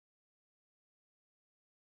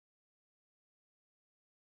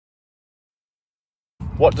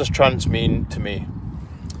What does trance mean to me?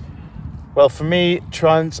 Well, for me,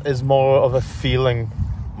 trance is more of a feeling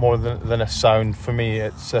more than a sound. For me,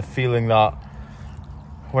 it's a feeling that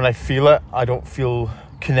when I feel it, I don't feel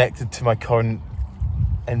connected to my current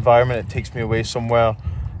environment. It takes me away somewhere,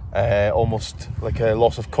 almost like a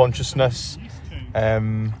loss of consciousness.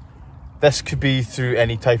 This could be through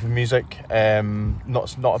any type of music,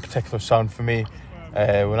 not a particular sound for me.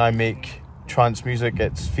 When I make trance music,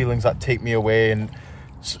 it's feelings that take me away and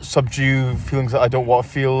subdue feelings that I don't want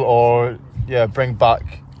to feel, or bring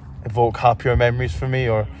back, evoke happier memories for me,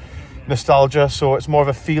 or nostalgia. So it's more of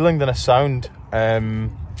a feeling than a sound.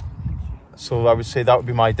 So I would say that would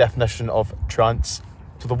be my definition of trance.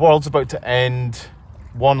 So the world's about to end.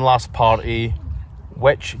 One last party.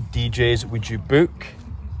 Which DJs would you book?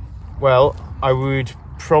 Well, I would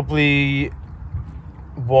probably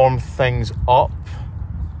warm things up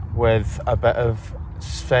with a bit of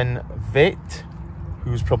Sven Väth,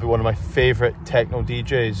 who's probably one of my favourite techno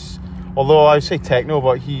DJs. Although I say techno,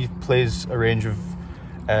 but he plays a range of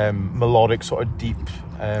melodic, sort of deep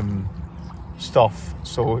stuff.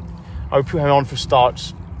 So I would put him on for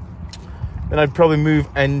starts. Then I'd probably move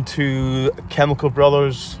into Chemical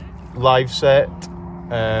Brothers live set.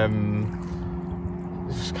 I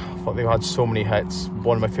thought they had so many hits.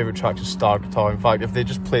 One of my favourite tracks is Star Guitar. In fact, if they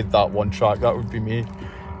just played that one track, that would be me.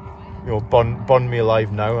 You know, burn me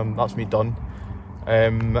alive now, and that's me done.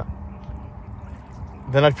 Then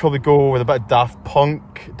I'd probably go with a bit of Daft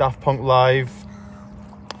Punk live.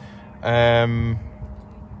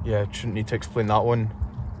 Shouldn't need to explain that one.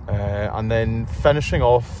 And then finishing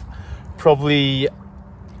off, probably a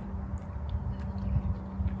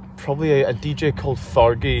DJ called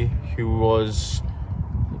Fergie, who was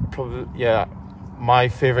my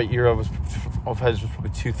favourite era of his was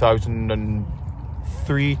probably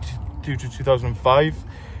 2003 to 2005.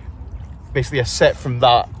 Basically a set from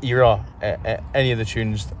that era, any of the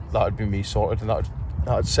tunes, that would be me sorted, and that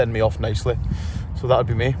would send me off nicely. So that would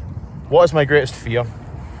be me. What is my greatest fear?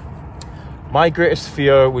 My greatest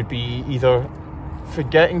fear would be either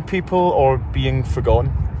forgetting people or being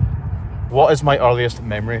forgotten. What is my earliest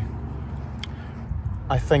memory?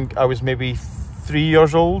 I think I was maybe 3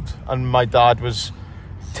 years old, and my dad was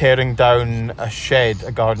tearing down a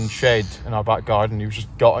garden shed in our back garden. He was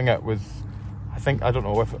just gutting it with, I don't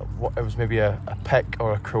know if it was maybe a pick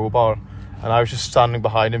or a crowbar, and I was just standing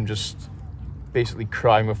behind him, just basically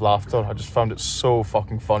crying with laughter. I just found it so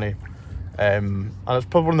fucking funny. And it's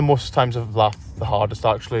probably one of the most times I've laughed the hardest,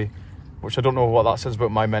 actually, which I don't know what that says about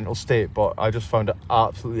my mental state, but I just found it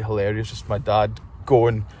absolutely hilarious. Just my dad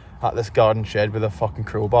going at this garden shed with a fucking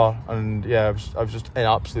crowbar, and I was just in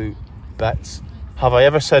absolute bits. Have I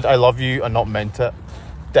ever said I love you and not meant it?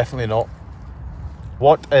 Definitely not.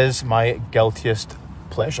 What is my guiltiest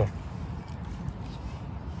pleasure?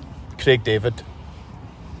 Craig David.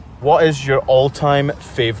 What is your all-time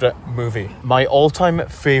favourite movie? My all-time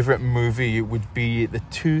favourite movie would be the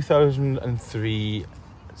 2003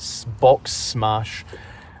 box smash,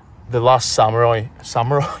 The Last Samurai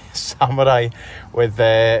with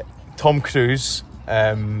Tom Cruise.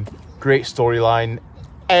 Great storyline,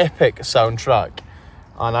 epic soundtrack.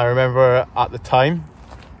 And I remember at the time,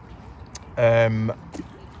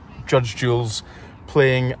 Judge Jules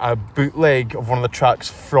playing a bootleg of one of the tracks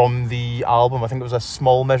from the album. I think it was A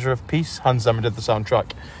Small Measure of Peace. Hans Zimmer did the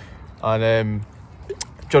soundtrack. And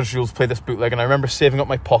Judge Jules played this bootleg, and I remember saving up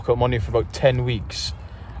my pocket money for about 10 weeks.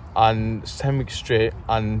 And 10 weeks straight,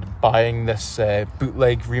 and buying this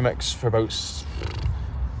bootleg remix for about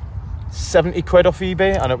 70 quid off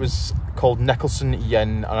eBay, and it was called Nicholson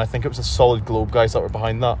Yin, and I think it was the Solid Globe guys that were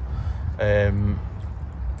behind that.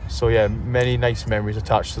 So yeah, many nice memories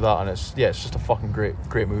attached to that, and it's just a fucking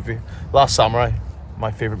great movie. Last Samurai,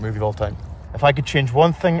 my favourite movie of all time. If I could change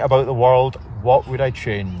one thing about the world, what would I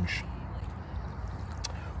change?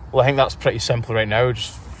 Well, I think that's pretty simple right now.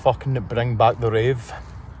 Just fucking bring back the rave.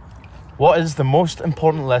 What is the most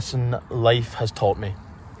important lesson life has taught me?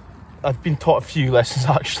 I've been taught a few lessons,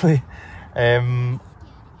 actually.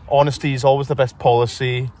 Honesty is always the best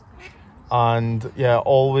policy, and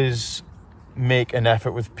always make an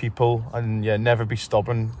effort with people, and never be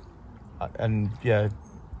stubborn, and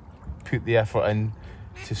put the effort in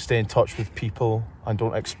to stay in touch with people and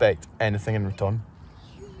don't expect anything in return.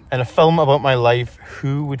 In a film about my life,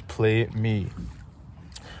 who would play me?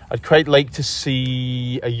 I'd quite like to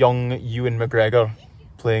see a young Ewan McGregor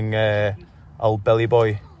playing old Billie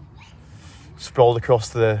boy, sprawled across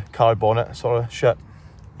the car bonnet sort of shit.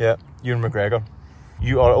 Yeah, Ewan McGregor.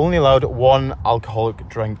 You are only allowed one alcoholic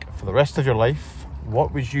drink for the rest of your life.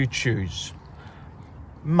 What would you choose?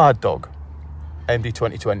 Mad Dog, MD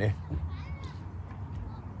 2020.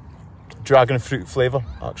 dragon fruit flavour,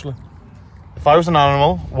 actually. If I was an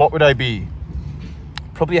animal, what would I be?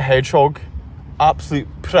 Probably a hedgehog. Absolute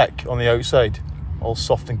prick on the outside, all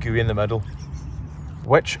soft and gooey in the middle.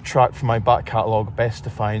 Which track from my back catalogue best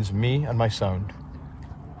defines me and my sound?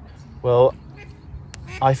 Well,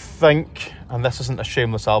 I think, and this isn't a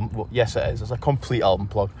shameless album, well, yes it is, it's a complete album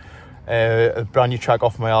plug. A brand new track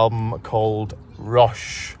off my album called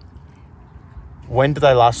Rush. When did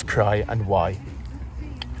I last cry and why?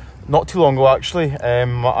 Not too long ago, actually.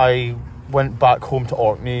 I went back home to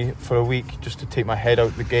Orkney for a week just to take my head out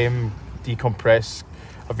of the game, decompress.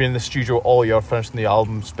 I've been in the studio all year finishing the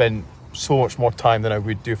album, spent so much more time than I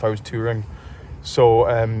would do if I was touring. So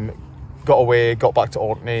got away, got back to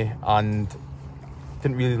Orkney, and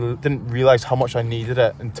didn't realise how much I needed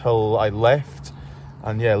it until I left.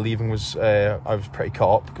 And yeah, leaving was, I was pretty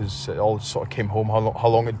caught up because it all sort of came home, how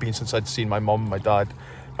long it'd been since I'd seen my mum, my dad,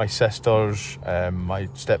 my sisters, my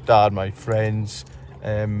stepdad, my friends.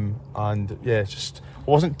 And yeah, it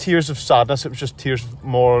wasn't tears of sadness, it was just tears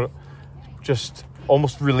more, just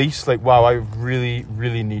almost release, like, wow, I really,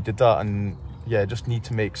 really needed that. And yeah, just need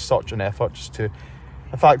to make such an effort just to,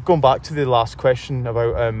 in fact, going back to the last question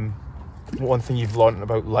about one thing you've learned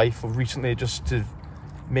about life recently, just to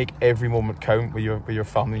make every moment count with your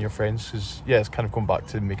family and your friends, because yeah, it's kind of going back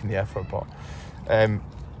to making the effort, but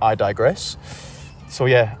I digress. So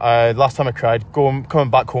yeah, last time I cried, coming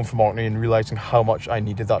back home from Orkney and realising how much I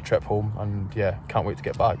needed that trip home, and yeah, can't wait to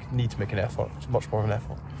get back. Need to make an effort. It's much more of an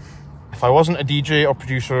effort. If I wasn't a DJ or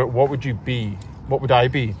producer, what would you be? What would I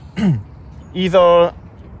be? Either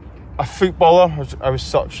a footballer. I was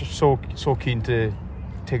so keen to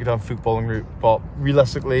take it down footballing route, but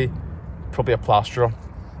realistically, probably a plasterer.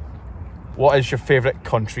 What is your favourite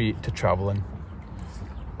country to travel in?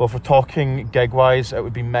 Well, if we're talking gig-wise, it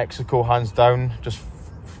would be Mexico, hands down, just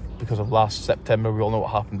because of last September. We all know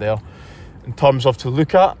what happened there. In terms of to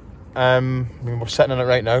look at, I mean, we're sitting in it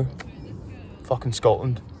right now. Fucking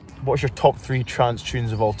Scotland. What's your top 3 trance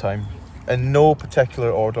tunes of all time? In no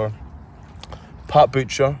particular order. Pat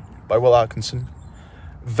Butcher by Will Atkinson,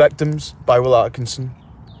 Victims by Will Atkinson,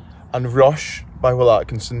 and Rush by Will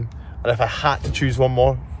Atkinson. And if I had to choose one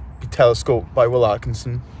more, it'd be Telescope by Will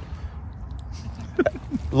Atkinson.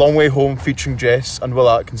 Long Way Home featuring Jess and Will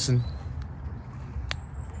Atkinson.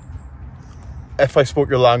 If I Spoke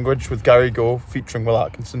Your Language with Gary Go featuring Will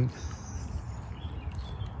Atkinson.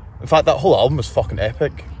 In fact, that whole album was fucking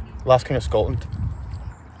epic. Last King of Scotland.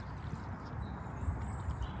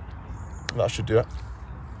 That should do it.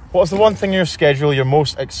 What's the one thing in your schedule you're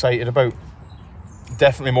most excited about?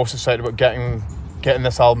 Definitely most excited about getting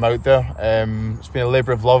this album out there. It's been a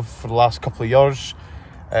labour of love for the last couple of years.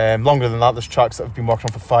 Longer than that, there's tracks that I've been working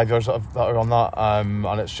on for 5 years that are on that,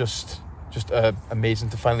 and it's just amazing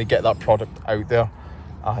to finally get that product out there.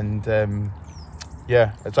 And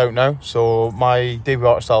yeah, it's out now. So my debut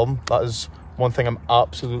artist album, that is one thing I'm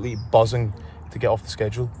absolutely buzzing to get off the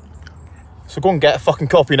schedule. So go and get a fucking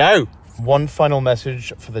copy now. One final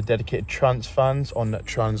message for the dedicated trance fans on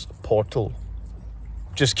Tranceportal.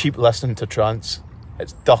 Just keep listening to trance.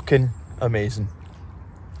 It's ducking amazing.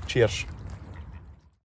 Cheers.